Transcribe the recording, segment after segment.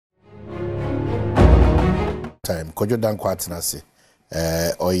time. Kojo Dan Kwatinasi,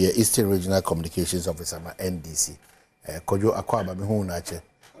 or your Eastern Regional Communications Officer, my NDC. Kojo Akwaba, me home nache.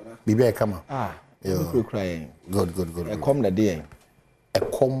 Bibi, come on. Ah, you're crying. Good. Come the day.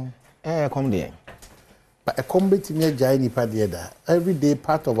 Come there. But a combat in your giant padda. Every day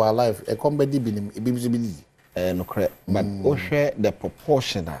part of our life, a combat binim. No correct. But we share the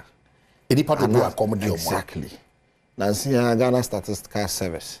proportional. Any part of your comedy. Exactly. Nancy Ghana Statistical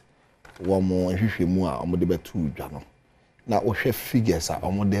Service. One more, I'm the 2 Jano. Now, we share figures are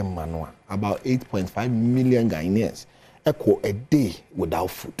them manual. About 8.5 million Ghanaians echo a day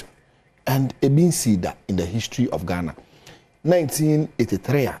without food. And a been seen that in the history of Ghana.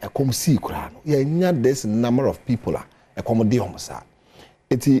 1983, a come see crown. Yeah, this number of people are a commodity homicide.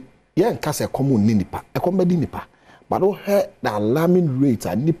 It's a case a common nipa, a comedy nipa. But oh, the alarming rate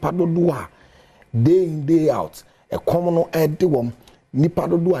and nipa do day in, day out. A common Adom nipa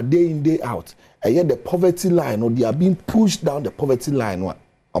do day in, day out. And yet the poverty line, or they are being pushed down the poverty line. What?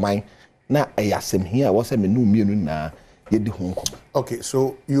 Am I now? I assume here I was a new million now. Okay,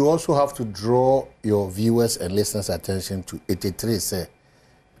 so you also have to draw your viewers and listeners' attention to 83. Say,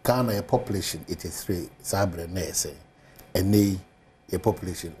 Ghana population 83. Sabre ne say, and a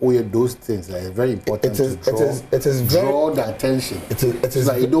population. All those things are very important to draw the attention. It is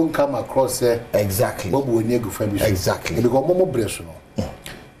like you don't come across there. Exactly. Exactly. Because more breathable.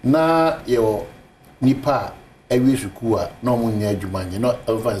 Na your nipa every sukua no munya jumanye no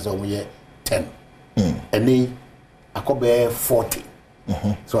advance on 10. And Akobe 40.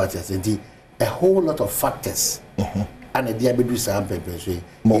 So I just a whole lot of factors. And a diabetes sample,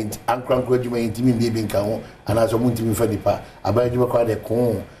 and Uncle Graduate Timmy Baby Cow, and as a Muntim Fedipa, a Bajua cried a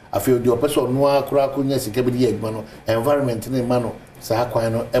con. I feel your person noir cracunia, Secabity Egmano, environment in a mano,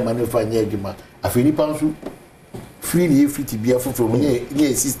 Saquano, Emmanuel Fanyagima, a Philippansu, freely free to be a foot from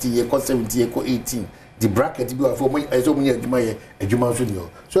near 60 year, 70 year, 18. The bracket you are for me as only a Juma Junior.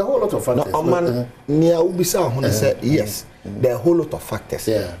 So a whole lot of factors. No, man, near Ubisa, when I said yes, there are a whole lot of factors.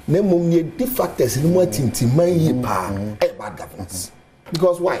 Yeah. Name the factors in what into my bad governance.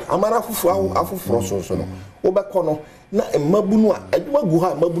 Because why? I'm an Afu Frosso, Obacono, not a Mabunua, a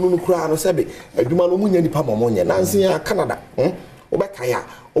Maguha, Mabunu Crown, Sabi, a Dumanomunia, Pamonia, Nancy, Canada, Obakaya.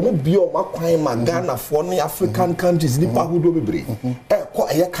 Omo bio makwai magana for the African countries nipa hu do bebre ko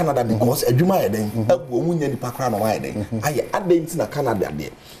aye Canada because adwuma ye den abu omu nya nipa kra no wa ye den aye aden na Canada de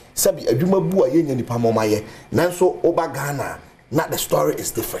sabi adwuma bu aye nya nipa moma ye nanso oba Ghana na the story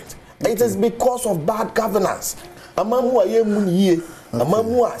is different. It is because of bad governance. Amamu aye mu yie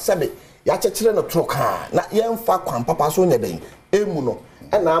amamu a sabi ya chechire no troka na ye mfa kwan papa so nya den emu no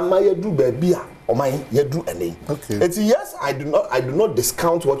na ama ye du ba bia okay. It's yes, I do not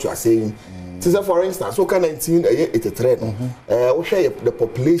discount what you are saying. For instance, so can 1983 we share the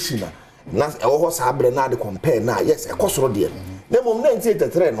population na sabre na de compare na yes e kosoro de na mom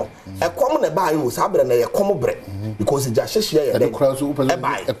 1983 no e kom na ba yo sabre na ye kom bre because ja hyehyɛ ye den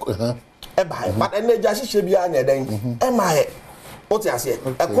e bai but en ja hyehyɛ bia anya den e mai what you say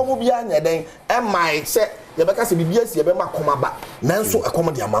e kom bia anya den e mai se ye beka se bibia si ye be makoma ba nanso e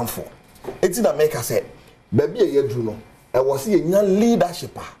kom de amanfo. It's in America said, baby, a year no, I was a young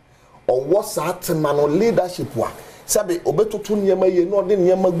leadership or what's that man or leadership wa. Sabe, Obeto Tunyama, you know, then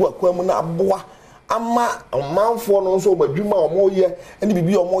Yamagua, Quamana, Boa, Ama, a man for no so, but Juma or more year, and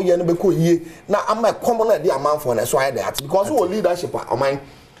be or more year and be ye. Now, I'm a common idea amount for, and that's why that because all leadership of mine.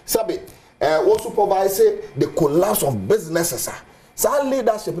 Sabe, what supervise the collapse of businesses. So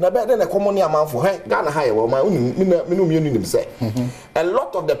leadership na better than a common amount for her. Ghana higher, well, my minimum say. A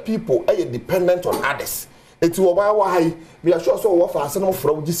lot of the people are dependent on others. It's why we are sure so what for some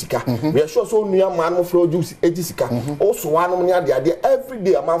from Jessica. We are sure so near man from Jessica. Also, one near the idea every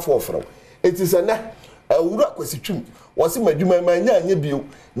day a man for from. It is a net. Would question was in my Juma bill.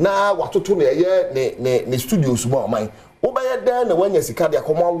 Now, what to tell the studios more mine. Obey then when you see Cadia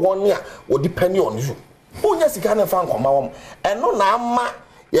come on 1 year will depend on you. Oh yes, you can't find come and no na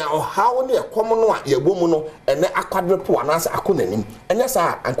ya how near common one ye woman no and then aquadrate one answer akonanim and yes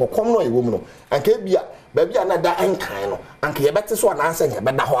and come no a woman and kebia baby another enkan no and ke better so an answer ye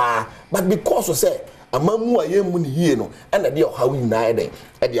beda ho but because you say amamu aye mu ni hie no and dey how we na eden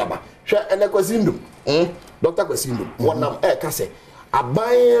e dey aba hwe ene kwasindum Dr. Kwasindum wonam ka say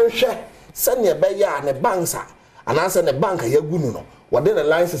aban hwe se ne be ya ne bansa and answer ne bank ye gunu no wade the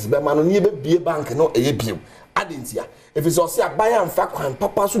license be ma no ne be bie bank no eye biem adentia if it's also buy and fa kwan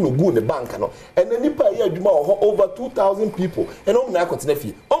papa so no go ne bank no and nipa ye adwuma over 2,000 people and na continue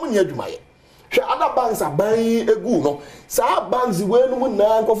fie nya adwuma ye other banks are buying a good no. So banks when we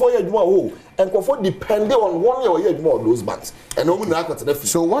now go for your and go for depending on 1 year or year more of those banks. And no one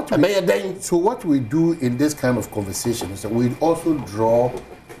so what we do in this kind of conversation is that we also draw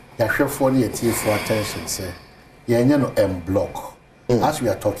the for attention. Say, block as we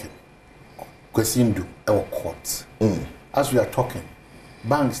are talking. Question do our courts. As we are talking,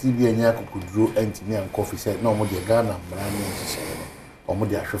 banks need be could draw engineer and coffee said no more the Ghana or more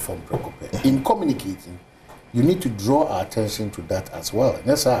the from Precope. In communicating, you need to draw our attention to that as well.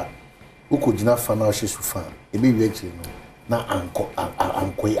 Yes, sir. Who could not find out she's fan? It may be actually now uncle,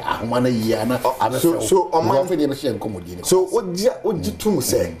 I'm 1 year now. So what you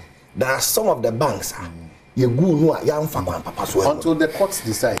say? There are some of the banks. You go no young until the court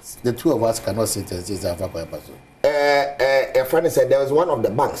decides. The two of us cannot sit and say a friend said there was one of the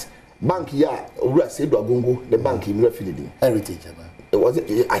banks. Bank here, the bank in Heritage. It was,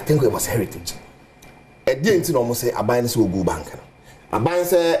 I think it was Heritage. A didn't almost say a binds will go bank. A bind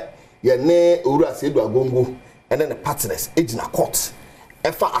say your name Ura said to Agongo, and then the partners agent a court.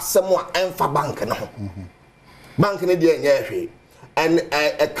 Efa a someone and for bank now. Bank in the and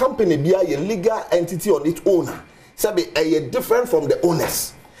a company be a legal entity on its owner. Sabi a different from the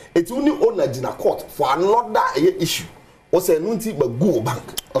owners. It's only owner in a court for another issue. What's a nunti but go bank?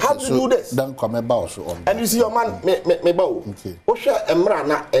 Okay, how do you do this? Don't come about so on. And you see your man me bow. Okay. Osha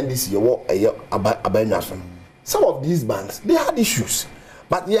Emrana and this year a some of these banks they had issues,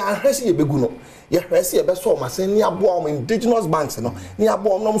 but they are racing a beguno. You're racing a best form. I say near Badwam indigenous banks, no near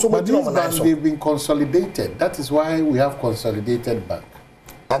Badwam. So but these banks they've been consolidated. That is why we have consolidated bank.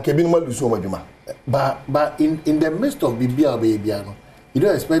 And Kebin do so much, but in the midst of BBR, you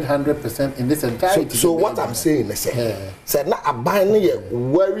don't expect 100% in this entire. So what I'm saying is, say now a binary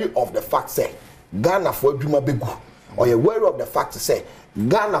worry of the fact say Ghana for Juma Begu, or you worry of the fact to say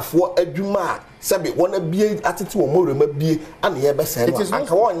Ghana for a Juma sabi wanna be attitude or more be and the best because you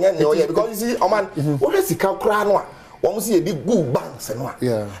see, man, what is the crown? One see a big good banks and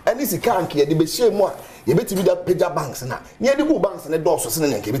and this can't care the be shame more. You better be that pager banks and near the good banks and the doors of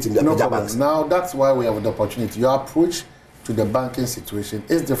the pager banks. Now that's why we have the opportunity. Your approach to the banking situation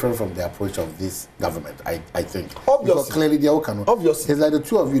is different from the approach of this government, I think. Obviously. Because clearly they all cannot. Obviously. It's like the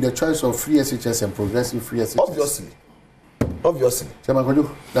two of you, the choice of free SHS and progressive free SHS. Obviously. Chama,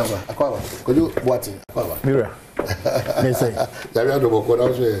 could you what? Mira. Me say.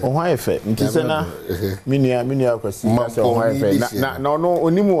 Why effect? Ntisena. Minia kwasi. Why effect? No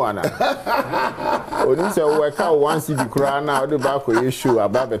onimu ana. Oni say we ka one city kura na o de ba ko issue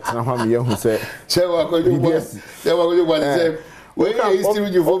aba betena ho me hu say. Chewa ko you what say. Where is still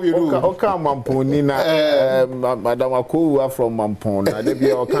you for you do? Oka Mamponi na Madam Akowa from Mampona. They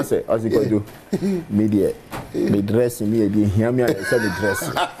be o can say as you go do. Media. Me dress me dey hear me and say me dress.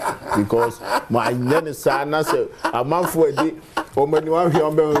 Because my name sana say a man for a day o mani wan hwe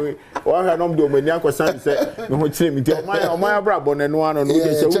ombe wan hwe nom de o mani akosan say me ho kire me dey o man abra bo nanu ano no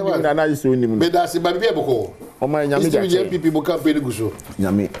dey say wo bi na na say onim me da se ba bi e boko o man nyame dey people bo campaign guso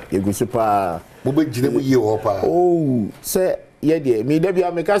nyame e guso pa bo be gire mo ye ho pa oh say ye dey me da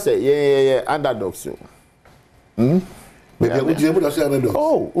bia me ka say ye underdog so maybe I would able to say underdog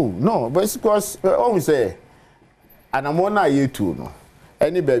oh no but it's because always say and I'm on a too no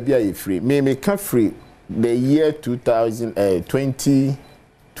any baby are free me can free the year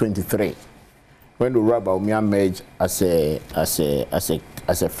 2023 when the Rabba Umia merged as a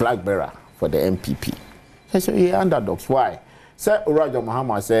flag bearer for the MPP. So he underdogs. Why? Sir Uraja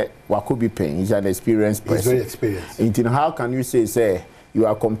Muhammad said Wakubi Payne is an experienced person. He's very experienced. And how can you say you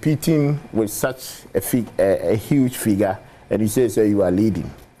are competing with such a huge figure and you say you are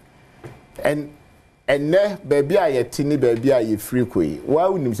leading? And baby I tiny baby I free kwe. Why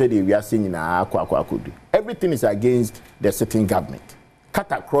wouldn't you say we are singing do? Everything is against the sitting government.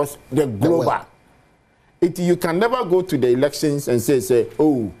 Cut across the global. You can never go to the elections and say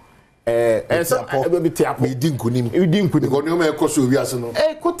oh we didn't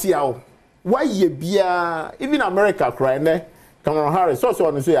why even America crying Kamala Harris also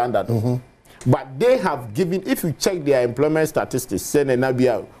want to say under. But they have given, if you check their employment statistics,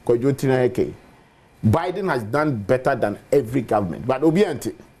 Biden has done better than every government. But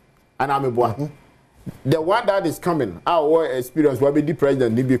Obianti, and I'm a boy. The one that is coming, our experience will be the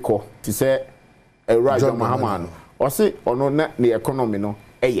president Nibiko to say a Raja Mahaman or say or no the economy no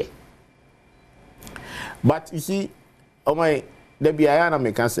but you see, oh my there be ayana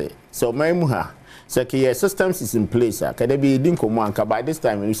me can say so my muha say systems is in place can there be dinko manka by this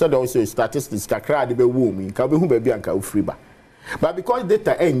time you said also statistics kakra de be wo mi ka be hu ba bi anka free ba but because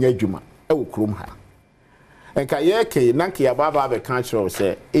data enye adwuma e wo krom ha enka ye ke na ke baba be kan chiro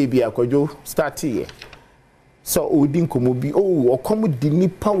say e bia kwadwo start here so odi nkomo bi okomo di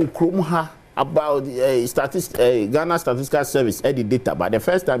nipa wo krom ha about Ghana Statistical Service the data but the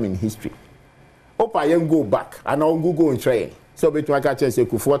first time in history opa yen go back and on Google and try so between catch say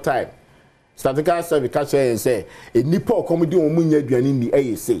ku time Statistical Service catch and say a nipa okomo di omu nya aduane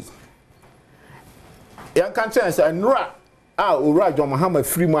ni say yan kan say nra ora John Muhammad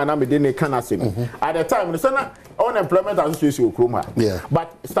Freeman na me de ne kan asem at the time so na unemployment association okrom ha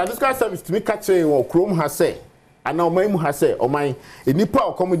but Statistical Service to me catch okrom ha say ana oman mu ha say oman nipa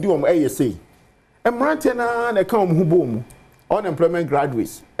okomo di say emrante na ka omu hubo mu unemployment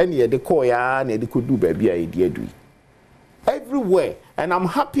graduates and ye de call ya na de kodu ba bia ye de adu everywhere and I'm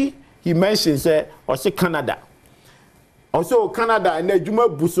happy he mentioned say also Canada also Canada and adwuma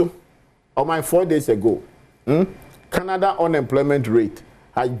buso oman 4 days ago Canada unemployment rate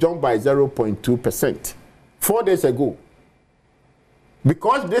has jumped by 0.2% 4 days ago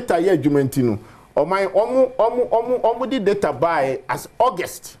because data ye adwumantino omu di data by as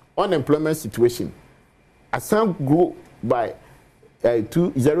August unemployment situation as some grew by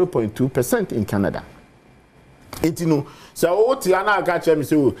 0.2% in Canada. Etino so what yana catch me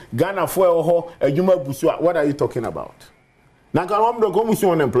say Ghana for ho adwuma busu what are you talking about? Na kan wam do go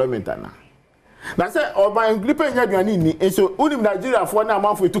musu unemployment ana. Na say oban gripe nya aduane ni so unim Nigeria for na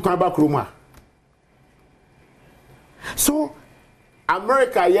amafo etu kan ba kroma. So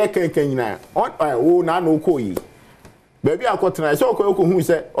America ye kenken nyina on na no ko yi baby akotena so ko hu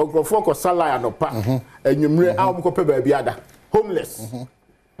se ogrofo ko salary anopa enwumre am ko pe baby ada homeless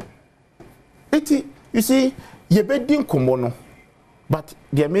iti you see ye bedin komo no but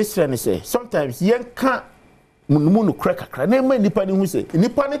the mesra say sometimes yen ka munumunu krakakra na ma nipa ni hu se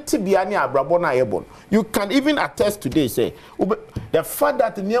nipa ne tibia ne abrabo na yebon you can even attest today say the fact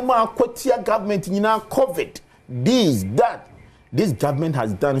that niema akotia government nyina COVID this government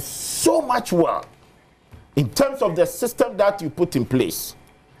has done so much well in terms of the system that you put in place,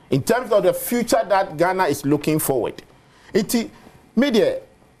 in terms of the future that Ghana is looking forward. It media,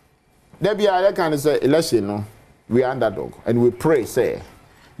 there be a kind of say election, no, we are underdog, and we pray say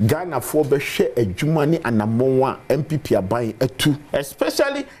Ghana for be share a Jumani and a Moa MPP are buying a two,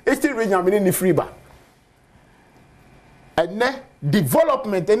 especially Eastern region. I mean, free bar. And then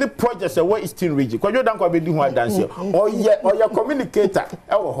development any projects away Eastern region. Because you don't go be doing what dance here, or your communicator,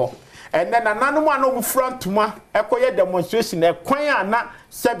 and then another one over front to ma a demonstration a choir na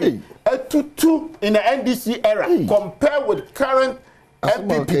 7 a 2 in the NDC era compared with current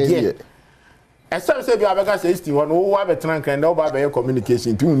MPP. As some say, I have a one who have a trunk and no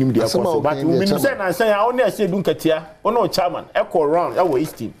communication to him. But we say, I only say, Dunkatia, or no chairman, echo around our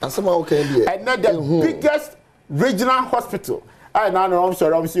Easting. And not the biggest regional hospital. I know I'm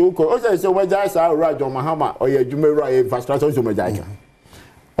sorry, I'm saying, also say, whether I say, right on Mahama or your Jumera infrastructure to Majaka.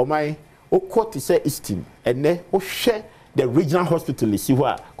 Oh my, court is Easting, and then share the regional hospital. See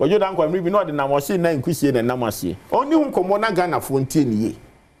what? Because you don't go maybe not the Namasi, and Quisi and Namasi. Only whom Komona Ghana for 10 years.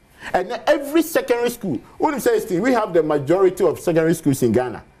 And every secondary school, we have the majority of secondary schools in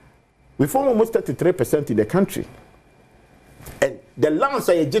Ghana. We form almost 33% in the country. And the lands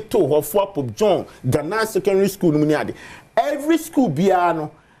are to or for Pop John, Ghana secondary school. Every school biano,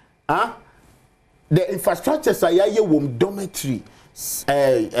 the infrastructures are here with dormitory,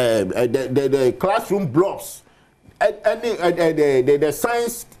 the classroom blocks, and the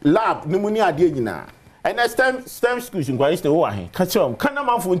science lab, pneumonia. And that's STEM schools in Guaris, the Wahi, Catchum,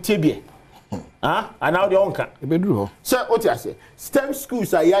 Kanama for Tibia. And now the Onka. So, what I say, STEM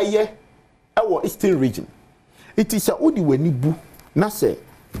schools are here, our Eastern region. It is a Udi Wenibu, Nase,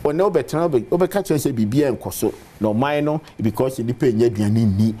 or no better, over catching say BB and Koso, no minor, because you depend yet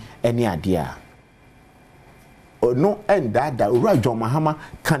ni any idea. Or no, and that Rajon Mahama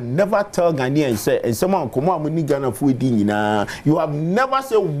can never tell Ghanaians say, and someone come on, we need Ghana food dinner. You have never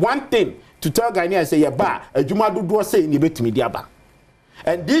said one thing. To tell Ghanaians say ba a juma do say ni betimi diaba.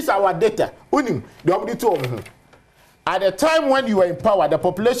 And this our data unim the obdi at the time when you were in power the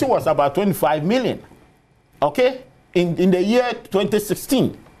population was about 25 million, okay, in the year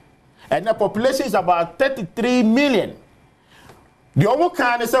 2016, and the population is about 33 million. The omo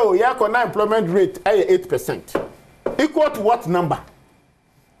can say oh yeah unemployment rate 8%, equal to what number?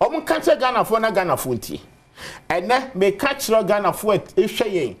 Omo catch Ghana for na Ghana funti, and then may catch Ghana for it if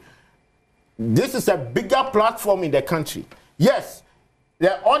she. This is a bigger platform in the country. Yes,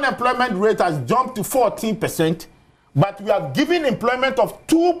 the unemployment rate has jumped to 14%, but we have given employment of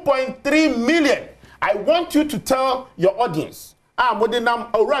 2.3 million. I want you to tell your audience,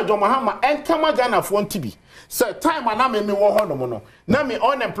 Modinam Orajo Mahama and Kama Ghana for TB. So time and I me wo ho no no. Na me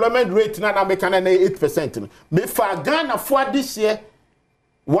unemployment rate na make an 8%. Me for Ghana for this year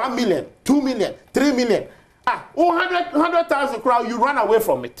 1 million, 2 million, 3 million. 100,000 crowd, you run away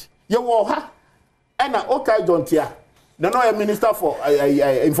from it. You will ha. And okay, don't hear. No, a minister for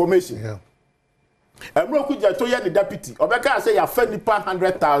information. Yeah. And Roku Jatoya the deputy. Obeka say you fed nipa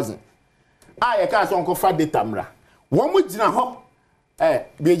 100,000. I can't say uncle for data mra. One with Jina ho.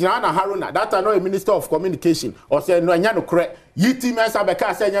 Be Jana Haruna. That I know a minister of communication. Or say no nyano correct. Yiti mensa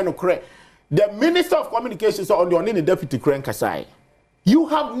beka say nyano correct. The minister of communication so on the only deputy Kren Kasai. You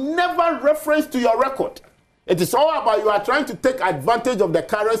have never referenced to your record. It is all about you are trying to take advantage of the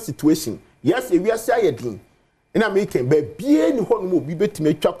current situation. Yes, we are saying in America, but be any one more be better to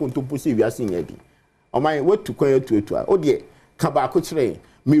make chuck on to pussy we are seeing it. On my way to quiet to it. Oh, dear, Kabakutre,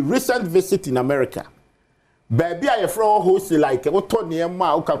 me recent visit in America. Baby, I have host like a Tony and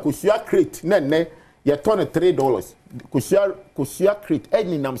Mauka Kusia crate, ne, you turn $3. Kusia crate,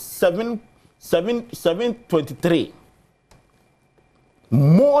 any num 723.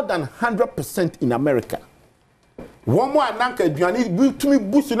 More than 100% in America. One more nanka duani to me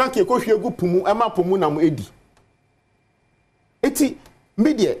boost nanka ko hwe gu pumu ema pumu na mo edi. Eti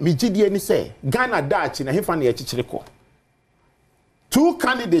media me gidie ni say Ghana dachi na hefa na ye chichire ko. Two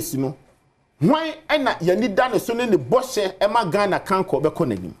candidates no. Why ena ye ni da no so ne boshe ema Ghana kanko be ko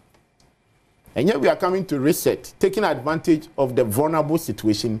nanim. And yet we are coming to reset, taking advantage of the vulnerable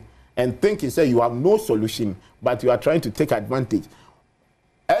situation and thinking say you have no solution but you are trying to take advantage.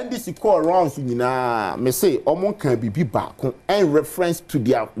 And this call rounds me say omon can be back and reference to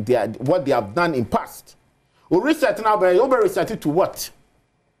their what they have done in past. O research now be research to what?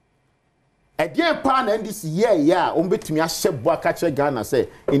 Again pan and this year betimi ahye boaka che Ghana say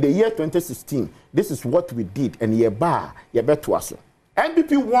in the year 2016 this is what we did and year ba ye beto aso.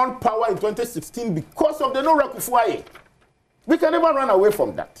 NPP won power in 2016 because of the no Rakufuaye. We can never run away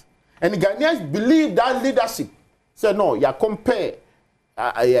from that. And the Ghanaians believe that leadership. Say no, you compare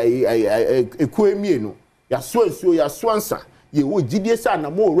ekuemienu ya so ya swansa ye wo gidie sa na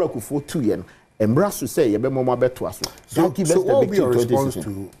mo rakufo 2 ye no emra so say ye be mo beto aso. So what will be your response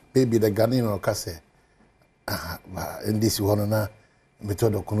to maybe the Ghanaian or kase in this one na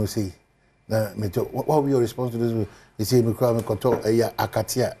method kono say na method what will be your response to this? They say me kwa me koto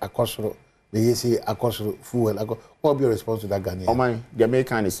akatia akosoro they say akosoro fuel what will be your response to that Ghanaian? Oh my, the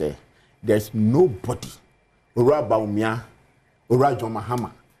American say there's nobody Badwam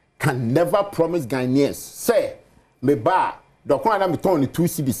Mpenpensenmu can never promise Ghanaians say me ba the kwana me turn 2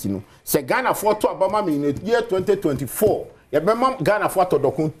 cedis no say Ghana for to abama me in the year 2024 ye be Ghana for to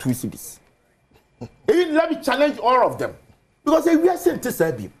dokon 2 cedis. Even let me challenge all of them because we are saying to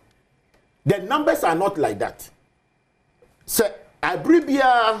say the numbers are not like that. Say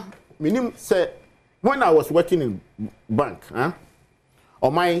Abribia minim say when I was working in bank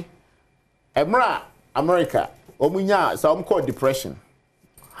on my Emra America omunya some called depression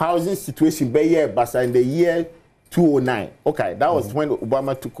housing situation be year but in the year 2009 okay that was when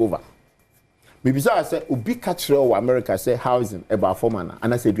Obama took over maybe so I said obi catch America say housing about formana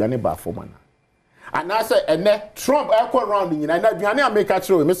and I said duane about formana and I said and Trump echo around in and duane America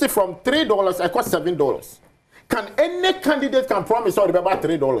catch me say from $3 I cost $7 can any candidate can promise all about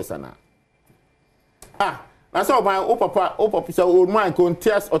 $3 ana na so my o papa say o man ko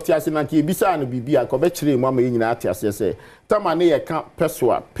ntias otias na ke bisa no bibia ko be kire mu ama nyina atias say tama ne ye ka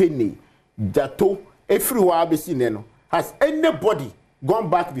peswa penny dato efiri wa abesi ne no has anybody gone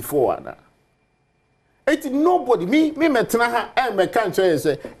back before ana it nobody me metena ha e me kan che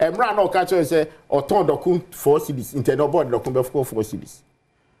say emra na o ka che say oton dokun 4 cedis internet board dokun be 4 cedis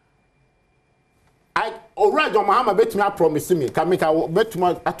I Badwam Mpenpensenmu betumi promise me ka make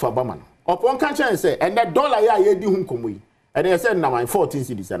betuma ato abama no upon cancer say and that dollar ya di hu nkomo yi and they said na 14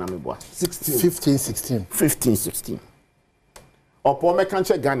 cedis na me boa 15 16 upon me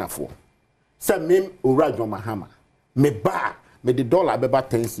cancer Ghana for say me Badwam Mpenpensenmu me ba me the dollar be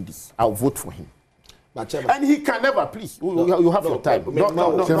 10 cedis I'll vote for him but and he can never please you have your time no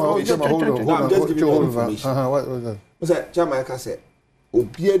I'm just giving you information what was that say chairman ka say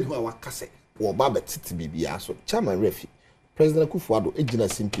obien hu awaka say wo ba betiti bibia so chairman refi President Kufuado ejina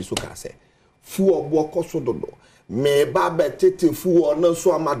simpi so ka say fu obo koso dodo me ba betiti fu ono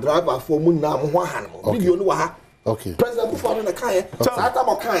so ama driver for mu na mo ha no video no wa ha okay President Kufuado na kan sata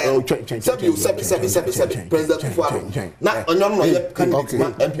mo kan sebi President Kufuado na onyon no ye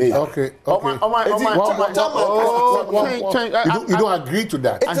candidate MP okay you don't agree to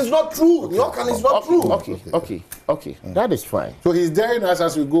that it is not true your can is not true okay that is fine so he's daring us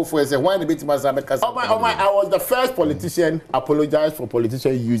as we go for say why the bit I was the first politician apologize for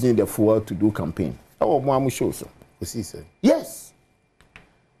politicians using the fuel to do campaign Oh, Mwamu shows. Said. Yes.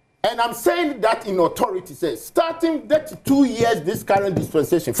 And I'm saying that in authority, says, starting 32 years, this current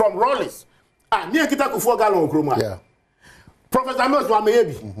dispensation from Rollins. Near Kita Kufogalon Kruma. Yeah. Professor Mills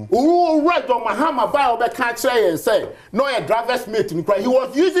Wamebi, who right on Mahama by Obe can't say and say, no, a driver's mate. He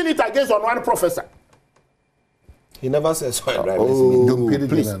was using it against on one professor. He never says so a driver's mate.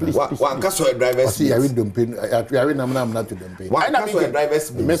 Please. One can so a driver's mate. I read don't pay. I read I'm not to don't pay. One can so a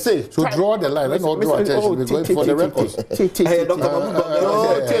driver's mate. So draw the line. Let's not draw attention. We're going for the records.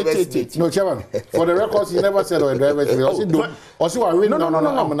 No, Chairman. For the records, he never said a driver's mate. Also, I read no.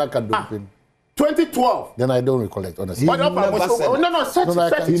 I'm not don't pay. 2012. Then I don't recollect, honestly. Check.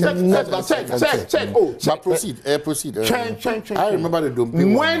 But proceed. Check. I remember the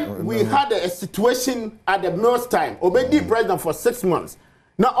dumping. When we had a situation at the Mills time, Obedi president for 6 months.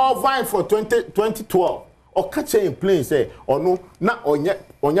 Now all vying for 2012. Or catch in plane say, or no, not on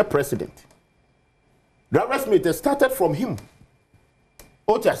your president. The arrest meeting started from him.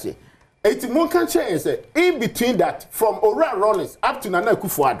 Say, 81 can change say in between that from Ora Rollins up to Nana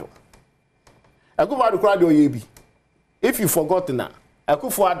Kufuado. Akufo-Addo crowd oyebi. If you forgot now,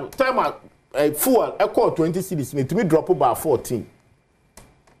 Akufo-Addo time a fuel call 20 cities need to be dropped by 14.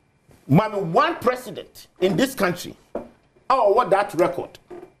 Man, one president in this country. Oh, what that record?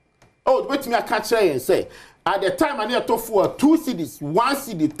 Oh, wait me I can't say and say at the time I need to fuel 2 cities, 1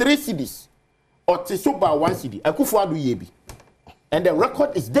 city, 3 cities, or Tisoba 1 city. Akufo-Addo yebi, and the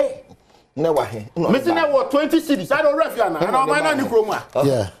record is there. Never. Missing that 20 cities. I don't refuge now. I don't mind any chroma.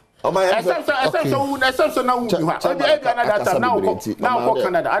 Yeah. Now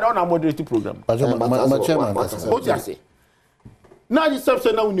Canada. I don't know moderating program. My chairman. What you say? Now the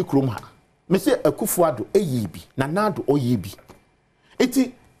substance now ni kroma. Me say Akufo-Addo eyibi na nado oyibi. It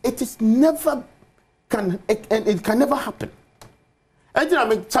is never it can never happen. And I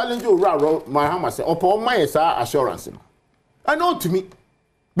make challenge you my hammer say upon my assurance. I know to me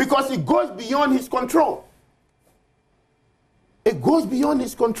because it goes beyond his control. It goes beyond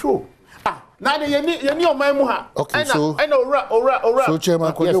his control. Now the okay, so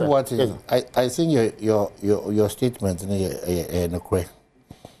Chairman, I think your statement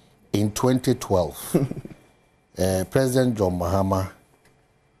in 2012, President John Mahama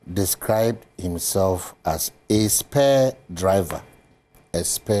described himself as a spare driver. A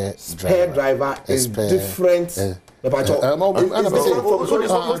spare driver is different. So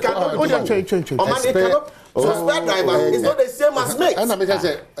spare driver is not the same as mate.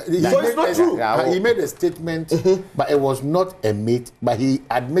 So it's not true. He made a statement, but it was not a mate, but he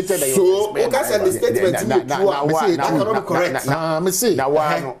admitted that he was a spare driver. So, the statement to me true. I cannot be correct.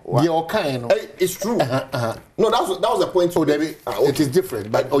 It's true. No, that was the point. Oh, it is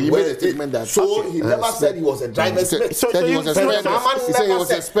different, but he made a statement that. So he never said he was a driver's mate. So he was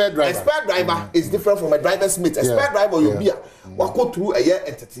a spare driver. A spare driver is different from a driver's mate. A spare driver will be walk through a year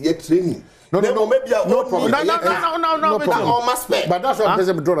and training. No problem. No, but that's what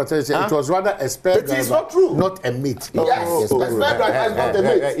President Maduro said. It was rather a spare driver. It is not true. Not a mate. Yes, a spare driver is not a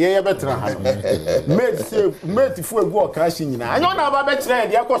mate. Yeah, better. Mate, if we go crashing now. I don't know about better.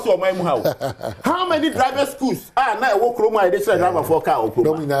 How many driver schools are now walk home? I say driver for car.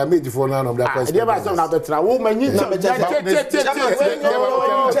 No, I made for none of that. They have some better. Woman, you okay,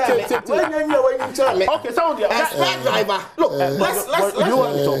 so the spare driver. Look, let's you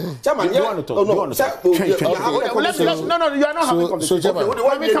want to talk. Chairman, you no, you are not having so Chairman,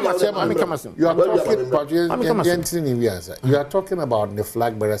 you are talking about the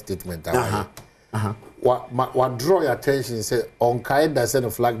flag bearer statement. What draw your attention say on Kaida said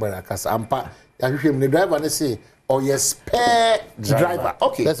the flag bearer because ampa the driver they say yes spare driver.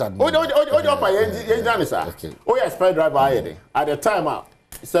 Okay. Yes, spare driver at the time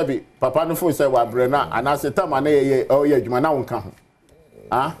Sabi Papa no phone say wa brena and I say time na ye adwuma na won ka ho.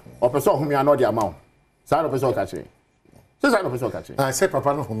 O person home ya no de amount. Say no person ka che. Say no person ka che. I say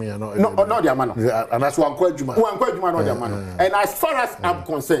Papa no home ya no. No de amount. And that's one kwa adwuma. One kwa adwuma no de amount. And as far as I'm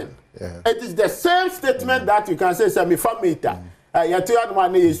concerned, it is the same statement that you can say me family you tell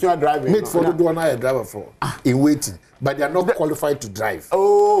one is driving. Mate for the do na driver for in waiting. But they are not qualified to drive.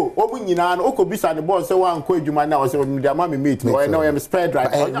 Oh, what we need now? Oko bisa the boss say one kwa adwuma na say me dey me meet. Or now I'm spare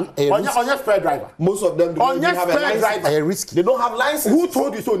driver. On your spare driver. Most of them don't have a license. A risk. They don't have license. Who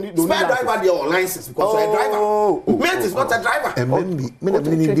told you so? Spare driver they are license because you're a driver. Mate is not a driver. And maybe no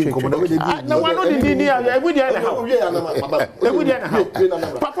one know the need here. Every day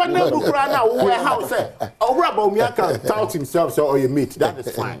Papa no bukura na wo house eh. Owura ba omi aka tout himself so your mate. That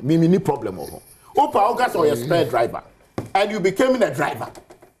is fine. Me no problem over. Opa August or your spare driver. And you became a driver.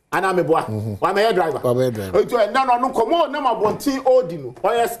 and I'm a boy. I'm a driver. No, come on, no, my bonti odino.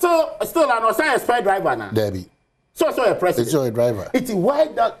 Or you're still an Osai spy driver now. Debbie. So a president. It's a driver. It is why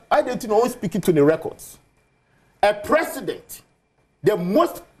that I didn't know speaking to the records. A president, the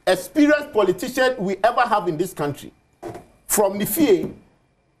most experienced politician we ever have in this country, from the fear,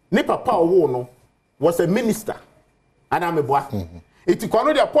 ne papa Owono was a minister, and I'm a boy. It is one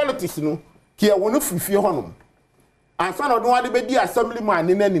of their politics, no, here one of fear honum. And son of one of the assemblyman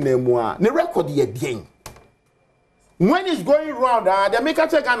in any name, the record yet again. When it's going round, they make a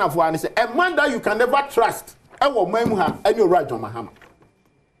check on one. Say a man that you can never trust. I will have any right on Mahama.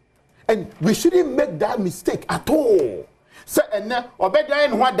 And we shouldn't make that mistake at all. Say and now, or better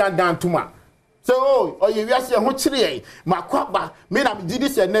than what done to ma. So, oh, you are saying, what's today? My quabba, me, I did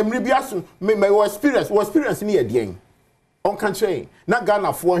this and then rebiasun, my experience near the end. On country, not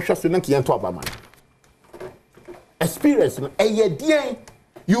Ghana for one shot to Nanki and Tobaman. Experience, a year,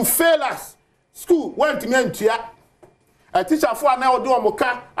 you fail us. School, went to me and a teacher for an hour do a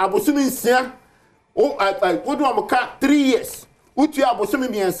mocha, I was soon in oh, I would do a mocha 3 years. Would you have was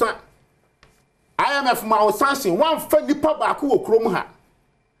me and son? IMF my sanction, one funny pub I could chrome her.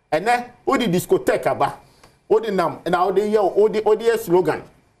 And then, what the discotheque about? What the name, and how they yell, all the slogan.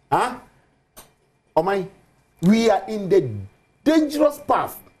 Huh? Oh my, we are in the dangerous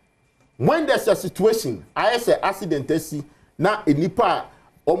path. When there's a situation, I say accident, now a nipa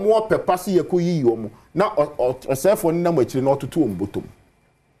or more per passy a kuyi, now or cell phone number not to two bottom.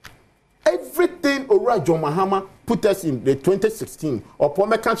 Everything Orajo Mahama put us in the 2016 or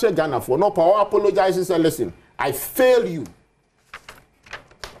Pome country Ghana for no power apologizes and listen. I fail you.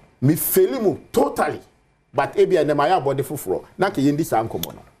 Me fail you totally. But Ebi and Maya body for Naki in this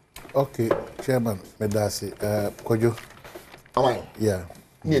uncommon. Okay, Chairman, Medasi, Kojo. Am yeah.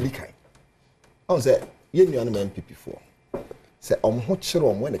 Nearly kind. I say, you knew an MPP for. Say,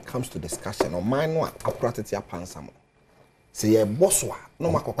 when it comes to discussion, on mine, what a practice your pansam. Say, a bosswa,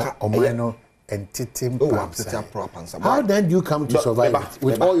 no macoca, or minor entity. How then do you come to survive it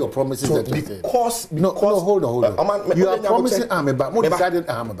with all your promises? So because no, hold on. You are promising army, but more decided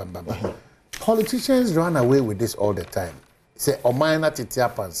army. Politicians run away with this all the time. Say, or minor titia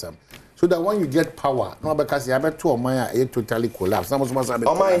pansam. So that when you get power, no, because you have two or mine are totally collapse. That's what you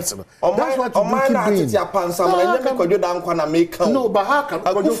keep doing. No, but how can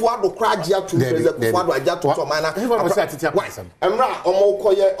you afford to cry here to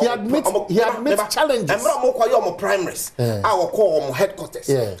he admits challenges. I'm primaries. Our call headquarters.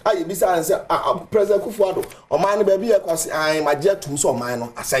 I besides President Kufuado, or mine baby, because I'm a jet to so minor.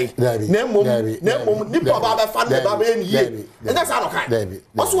 I say, name Nipa Baba funded by and that's how kind.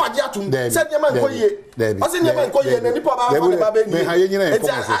 Also, I jet to set your man for ye. I said, your man for ye, and Nipa Baba funded by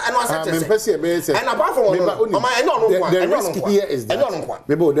and apart from the risk here is that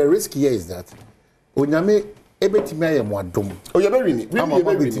the risk here is that Onyame ebetime ayem wadom. Oh, you very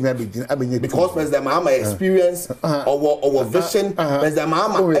because President Mahama experience or vision, President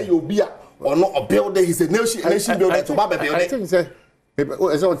Mahama ayobia or not a builder, he's a nation builder to Baba builder. I think say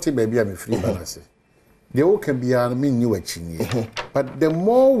as all team baby I'm free balance. They all can be an mean new but the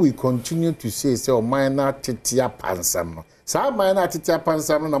more we continue to say minor titia pansam. Some minor titia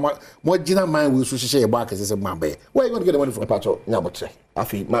pansam no more gina mind will share back as a man. Where are you going to get the money from? Patrol, no, but I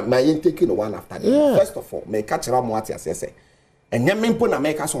feel my taking one after the first of all, may catch around what I say. And Yamin Puna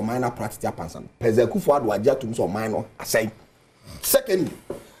make us on minor titia pansam. President Kufuado was just to some minor, I say. Secondly,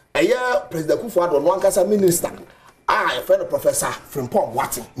 a year President Kufuado on one casa minister. I friend professor from Pom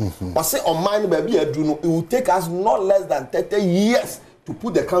Watson. But say on mine baby it will take us not less than 30 years to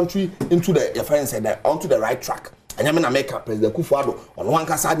put the country into the onto the right track. And I mean America President Kufuado on one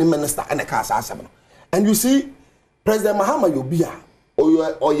casa minister and a casa. And you see President Mahama Yobia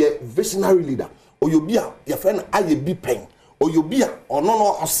or your visionary leader or Yobia your friend I be pen or Yobia or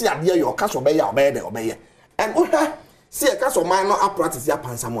no or see a your cash obey obey and see a cast of minor apparatus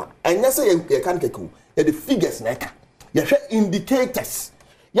upon someone. And yes, you can't get cool. The figures neck. You have indicators.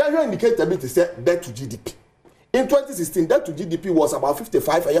 You have indicator to say debt to GDP. In 2016, debt to GDP was about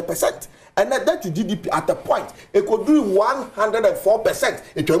 55%. And that debt to GDP at a point, it could do 104%.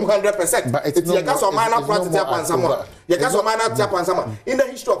 It was 100%. But it's a cast of minor apparatus upon someone. You cast of minor upon someone. In the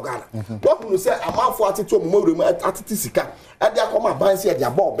history of Ghana, what will you say? A man for attitude more at Atisika. And they are come and say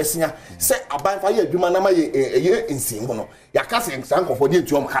their ball bessia. Say a buy for you, man, a year in Singono. Your cousin, uncle for you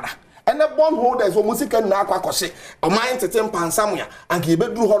to Omkada. And the bondholders who music and Nakwa a mind to 10 pounds somewhere and give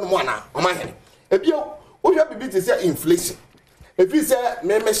it to Honwana, or my head. If you have to say inflation, If you say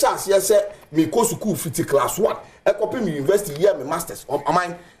me chance yes say me go school fit class 1 e copy me university year me masters on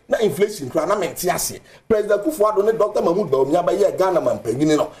mine na inflation kra na mente ase president Kufuor ne Dr. Mahmoud Bawumia ba ye Ghana man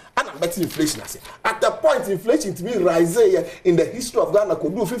panyini no ana better inflation ase at the point inflation to be rise in the history of Ghana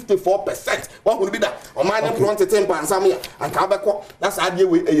could do 54%. What would be that on mine front 10 pounds samia and ka be ko that's ade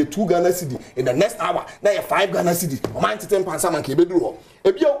we 2 Ghana cedi in the next hour na 5 Ghana cedi on mine 10 pounds samia ke be duru ho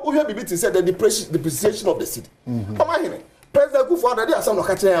e bia wo hwe bibi said the depreciation of the cedi on mine President Kufuor dey asem no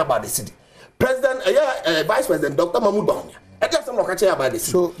ka kire about the city. President Vice President Dr. Mahmoud Bawumia dey asem no ka kire about the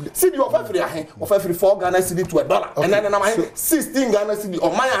city. So city of every 4 Ghana cedi to $1 and then na 16 Ghana cedi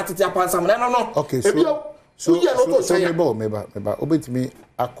or my atete apansam no. Okay, so meba obetimi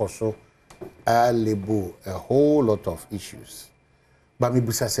akoso label a whole lot of issues. But me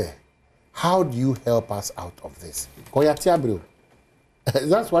busa say, how do you help us out of this? Koyatiabro.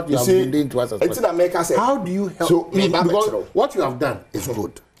 That's what you have been doing to us as well. How do you help? So, because what you have done is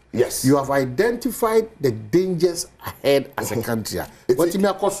good. Yes. You have identified the dangers ahead as a country. What you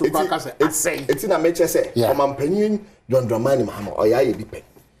may call so it's in a major say, Omampenyin, John Dramani Mahama, or Yaya Dipe.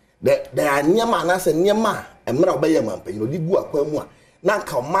 There are near man as a near man, and Marabayam, you know, Digua Quemua. Now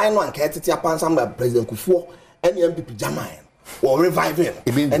come mine one catty upon some by President Kufuor, and the MPP Jamayan, or revive him.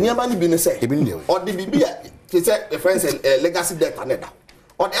 And your money been say, or the BB. She said the friends legacy debt another.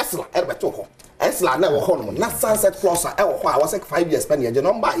 On Esla, Erbetoko. Esla never home. Not sunset closer. I was like 5 years spending a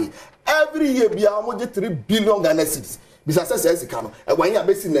number. Every year be almost 3 billion Ghana cedis. Besides, says Kano. And when you are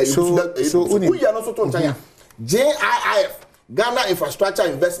based in the so we are also told JIF, Ghana Infrastructure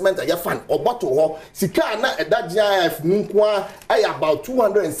Investment Fund, or bottle Sikana at that JIF Nunkwa about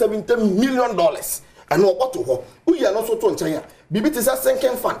 $270 million. And no bottle we are also told China. BBT is a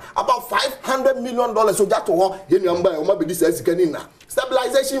sinking fund about $500 million. So that to you number this as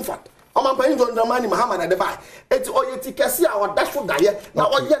stabilization fund. I'm paying John Dramani Muhammad at the buy. It's all you take our dashboard guy. Now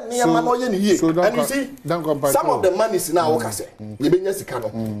all you near man or you and you see some of the money is now okay.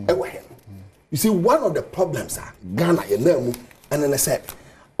 You see one of the problems are Ghana and then I said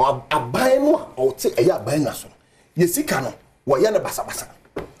a buy more or take a year buying us. You see Kano, why yana basa basa.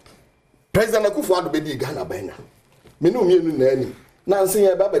 President Kufuor be Ghana buying. Me no me no nani na nse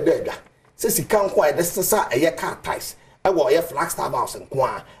ya baba dega se sika nko a desesa eye car ties e wo ye Flagstaff house nko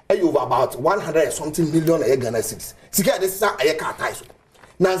a e over about 100 something million eye Ghana cedis sika desesa eye car ties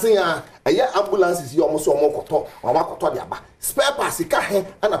na nse ya eye ambulances yi omo so omo koto de aba spare parts sika he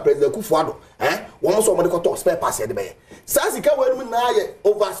ana President Kufuor omo so omo de koto spare parts ye de be sa sika wanu na ye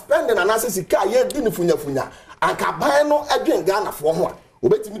overspending na nase sika ye di ni funya anka ban no adwen Ghana fo ho a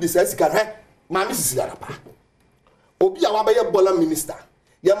obetimi de sa sika mami sisi gara pa Obi awabaye Bola minister.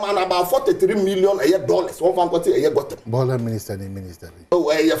 Ye man about $43 million dollars. One fan party got Bola minister ni minister.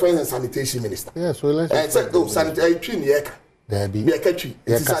 Oh, your friends and sanitation minister. Yeah, so let's say sanitation yeka. There be. Be catchy.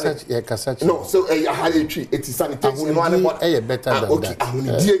 Kasachi. No, so I had a tree. It is sanitation. One better than okay,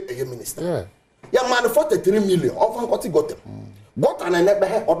 that. A minister. Yeah, man, $43 million. One fan party got them. Got an never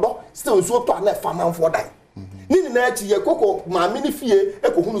had or still so to an farmer for that. Nini na echi ye koko ma mini fie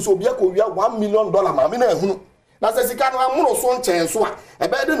ekohunu so bia ko wia $1 million ma mi na ehunu. Na se sika no amuno so nchen so a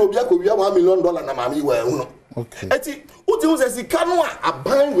ebe de no bia ko wia $1 million na ma mi wa ehunu. Okay. Eti uti wo se sika no a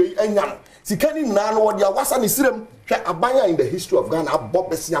aban we anya. Sika ni na no de awasa ni sirem hwe aban in the history of Ghana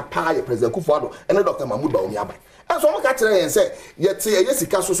abobesia pa ye President Kufuor and Dr. Mahmoud Bawumia aban. And so mo ka kire yen se ye te ye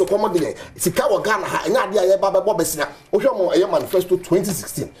sika so komode sika wo Ghana ha anya ade aye ba bobesia. Wo hwe mo aye manifesto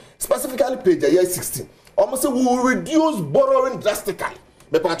 2016 specifically page 16. Almost say we will reduce borrowing drastically.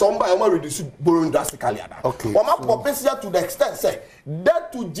 But I want reduce borrowing drastically. Okay. Wama population to the extent say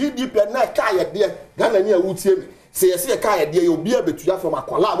debt to GDP na kaya there Ghana ni awutie say yes e kaya there obi abetua from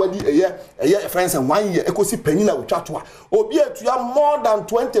akwala wadi eye friends and 1 year ekosi panyin na wotwatoa obi atua more than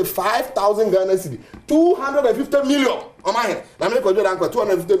 25,000 Ghana cedi 250 million. Omahe na me ko jodan ko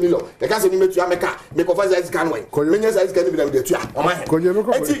 250 million. The can say ni metua meka me ko fast size can win. Menya size can be na de tua. Omahe.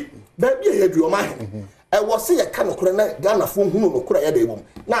 Enti baby e hedu omahe. I was see a can of Ghana phone who no cry at the room.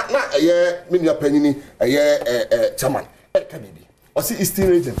 Na a year, Minia Penny, a year, chairman, a Kennedy. Or see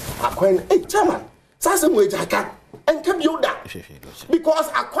Eastern region, a coin, a chairman. Sassam wage I can, and can you that? Because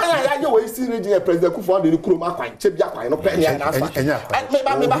I quite your Eastern region, a president who found the Kuruma, Chip Yaka, no penny, and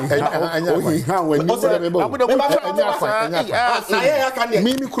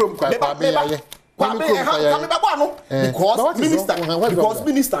because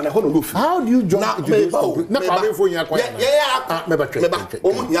minister na hono lofi. How do you join na pare for nya kwa yeah me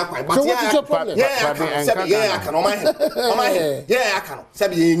omu nya kwa but yeah aka no man yeah aka no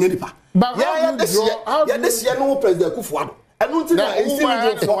sabi ye nipa yeah this year no President Kufuor enu ti na esi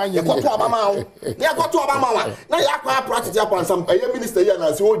ni do ye ko to abama o ye ko to abama wa na ya kwa practice ya kwa sam eye minister ya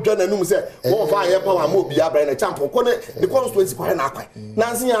na se o dwa nanum se wo fa ye power ma obi abra na champ ko ne the constituency kwa na akwan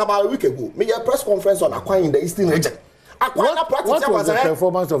na nsin ya about a week ago me ya press conference on akwan in the eastern region akwan na practice what was the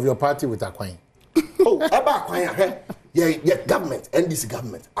performance of your party with akwan? Oh, eba akwan ya ye government NDC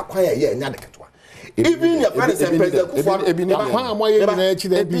government akwan ya ye nya de ketwa even your friend is president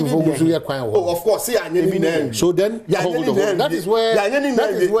oh of course see so then that is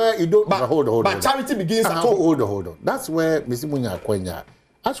where you don't hold on but charity begins at home. hold on that's where Mr. Munya Akwanya,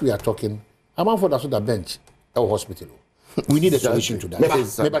 as we are talking, I'm on for the bench at hospital. We need a solution to that.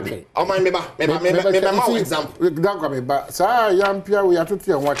 As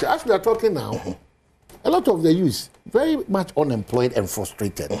we are talking now, a lot of the youth very much unemployed and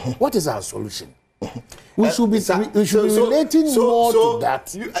frustrated. What is our solution? We should be relating more to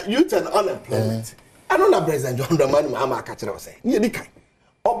that. Youth and unemployment. I don't know President John Dramani Mahama Kachira say.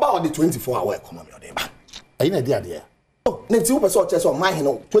 About the 24-hour economy or the are you idea? Oh, next you person chess on my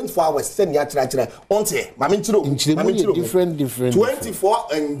 24 hours send ya chira onte mami chiro different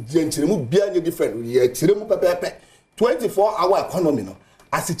 24 and chiremu bia different ye chiremu pepepe 24-hour economy no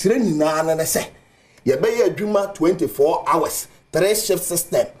as chire nyina na say ye be ye adwuma 24 hours 3 shift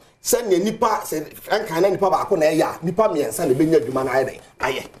system send ye nipa say anka na nipa ba ko na ya nipa miensa na be nya adwuma na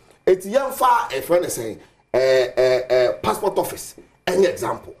aye eti yemfa a friend say passport office any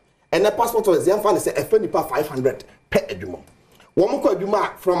example and the passport office yemfa say a friend nipa 500 per adwuma wo ko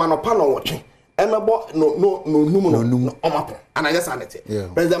adwuma from anopa no wotwe emebo no omapo and I just sanity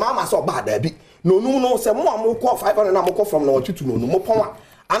president mama so bad da bi no no say mo amko 500 na amko from no wotwe to no mo pon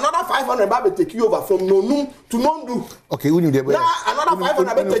another 500 babe take you over from nonum to nondu okay we need another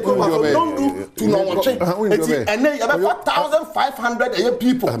 500 babe take you over from nondu to no wotwe and then about 1500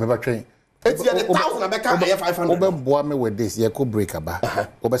 people it's the 1000 abeka 500 obeboa me with this ye ko break aba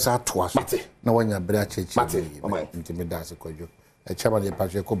obesa to aso na wanya bra chechi intimidate kojo e chama de pa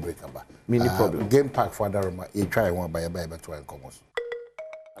ko break aba mini problem game park for that room e try one by to enkomos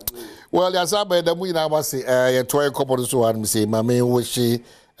well ya saba da mu ina ba say ye to enkomos so one say mama wish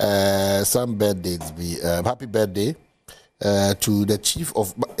some birthdays be happy birthday to the chief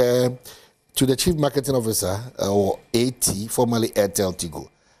marketing officer or AT formerly Airtel Tigo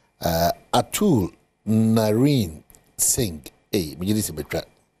Atul Nareen Singh, Minister Betra,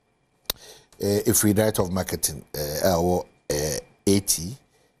 a free director of marketing, our AT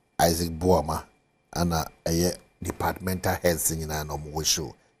Isaac Boama, and a departmental head singing and wish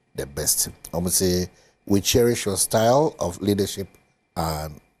you the best. I'm say we cherish your style of leadership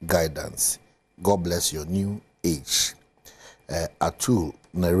and guidance. God bless your new age. Atul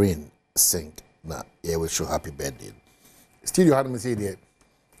Nareen Singh, na wish you happy birthday. Still, you had me say that.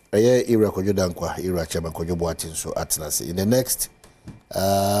 Era Kojo Dankwa, Era Chairman Kojo Boatin, so Atlas. In the next,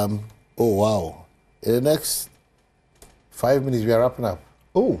 oh wow, in the next 5 minutes we are wrapping up.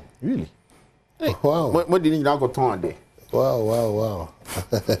 Oh, really? Hey, wow. What did you now go on there? Wow.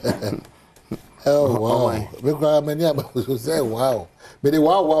 Oh wow. Because many of say wow. But the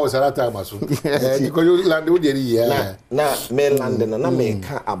wow is a lot of time. Because you land with the year. Now, mainland na make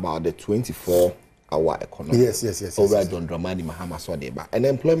about the 24-hour economy. Yes. Over John Dramani Mahama Swadeba. And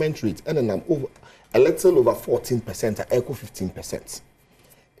employment rate, and then over a little over 14%, equal 15%.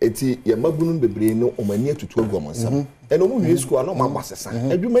 Eti ya mabunu bebre no omani atutu agwamonsam. And omu wi school no mabasesa.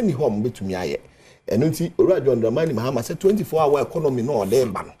 Adwuma ni hom betumi aye. Eno nti Ora John Dramani Mahama say 24-hour economy no ode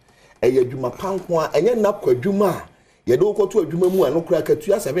ba no. Eye adwuma panko a enye nakwa adwuma ye do ko to adwuma mu ano kura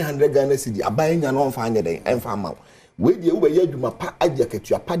katua 700 Ghana cedi aban nya no mfa anye den emfa ma. We dey wo ye adwuma pa agya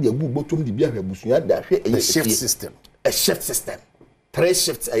katua pa de abu botom de bia hwabusua da hwe eye shift system. A shift system. 3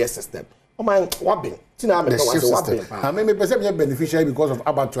 shifts a system. Oh my wabbing. I mean, me beneficiary because of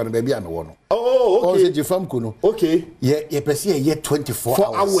about 20 baby and one. Oh, okay. Okay. Yeah, you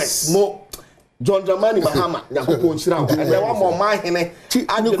 24 hours. More. John Dramani Mahama, Yakupo Shira, and there one more my hene.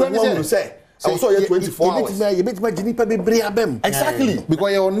 I don't say. I saw you 24 hours. You bet my Jinipa be brave. Exactly.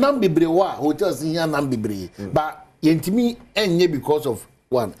 Because your number brewa, hotels in your number brave. But yentimi enye because of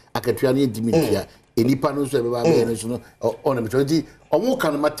one. Akatuani intimidate. Enipa no so be no on the 20 omo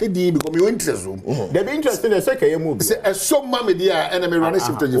kan matedi because me interest room they be interested in say kay move say so mama dia and me run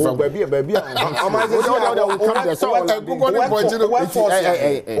shift to from baby am come there so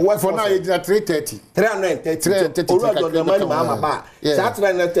for now it's 330 Ora John Dramani Mahama ba that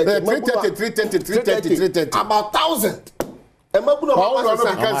 330 about 1000 Emabuno mama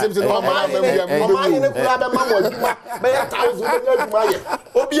say mama ni kura be mama oduma be 1000 be oduma ye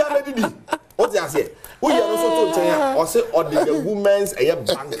obi amedidi o ti ase o ye no so to nchen ya o say o the women's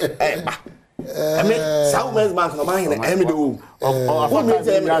bank ba I mean, Southwest Bank no man here me do. Who means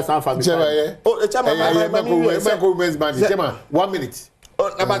Chairman, oh, Chairman, Chairman, 1 minute.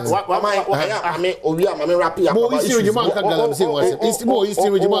 I mean, I'm rapping up. More Eastern Juman Kagalam say was more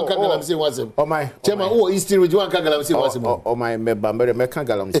Eastern Juman Kagalam say was him. Oh my Chairman, oh Eastern Juman Kagalam say was him. Oh my member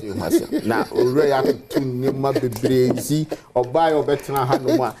Kagalam say was him. Now Ray to Nima Bebrezi or buy or better hand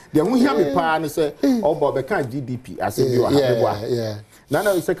no more. The one hear me pa and say, oh Bob can GDP as if you are yeah.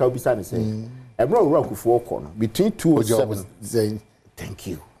 Now you say Kabisa say, I'm not rock for corner between 2 or 7 saying thank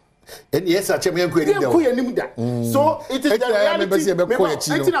you. And yes, I check me and so it is the reality.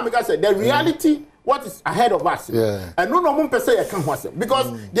 The reality, what is ahead of us. Yeah. And no one per se can was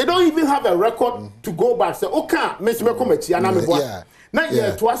because they don't even have a record to go back. Say, okay, Miss Mekomechi, and I'm a now,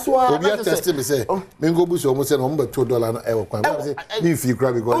 yeah, to us, we say, Mingo Bush almost said, $2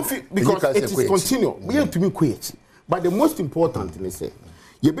 because it is continual. We have to be quiet. But the most important thing is, say,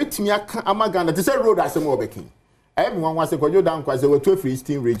 you bet me, I'm a gun. This is a road as a mobile. Everyone wants to go down because they were 12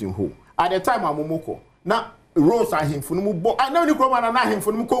 Eastern region who. At the time, I'm Momoko. Now, Rose are him for no. I know the Roman and I him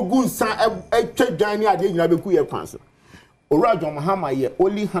for no goons. A check Johnny, I didn't have a queer cancer. Orajon Mahama,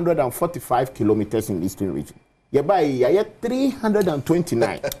 only 145 kilometers in Eastern region. Yeah, by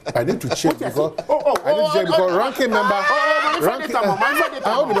 329. I need to check because I need to check because ranking member.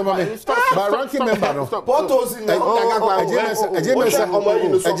 But ranking member no. Photos in the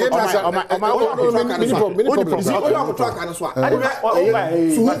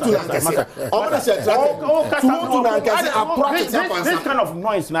this kind of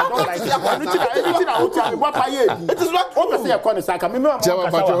noise now. It is not over there.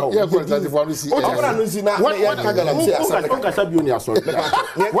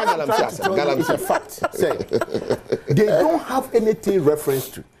 They don't have anything reference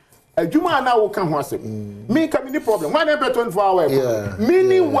to. A Juma now can was it. Me coming the problem. Why never 24 hours?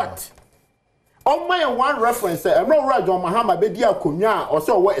 Meaning what? On my one reference, I'm not right on Mahama Bedia Kunya or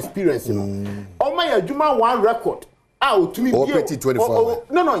so what experience. On my Juma one record. Out to me. 24.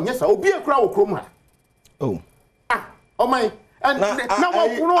 No, yes, I'll be a crowd chroma. Oh, my. And now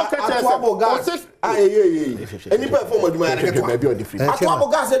I know catch any performer maybe on different.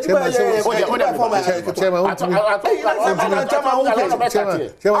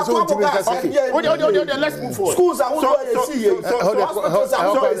 Let's move forward. Schools are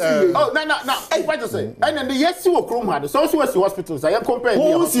and then the yes you Chrome so hospitals. I am comparing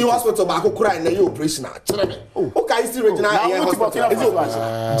who see hospital back crying na you operational. Okay, still regional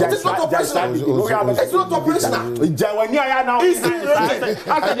it's not operational. It's not operational. It's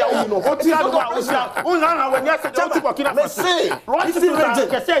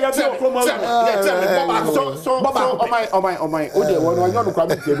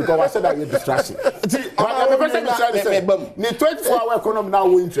because I said that you're distraction. 24-hour economy now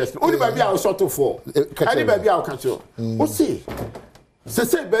interest. Only baby I'll short of 4. Any baby I'll catch you. What's see?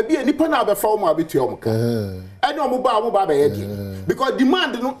 Say baby any pan out the form I'll be to your I know mobile because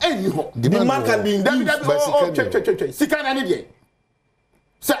demand no any demand can be induced. Sick and any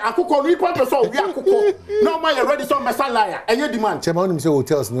say akoko ni papa so we akoko no man you ready some mesala and your demand chairman say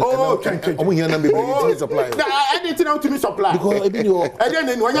hotels no omo here na be supply anything out to me supply because e be no and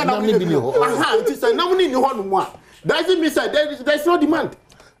then when you na aha it say na money ni ho no mo doesn't mean say there's no demand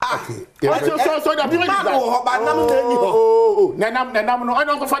okay so the demand go but na mo na nam no I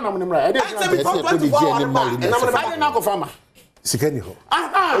don't go fa nam no right I don't go farmer sikani ho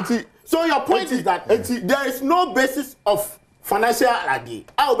aha so your point is that there is no basis of financial idea.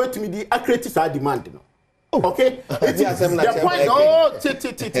 How about me the accurate demand? No. Okay. The point.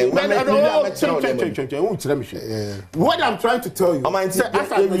 What I'm trying to tell you. As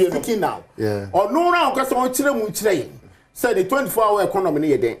I'm speaking now. Or no now because on chile say the 24-hour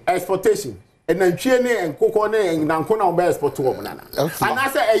economy there exportation and then chene and cocoa and nankona be export to banana. And I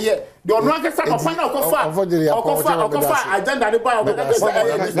say the onwa ke sa find okofa agenda dey buy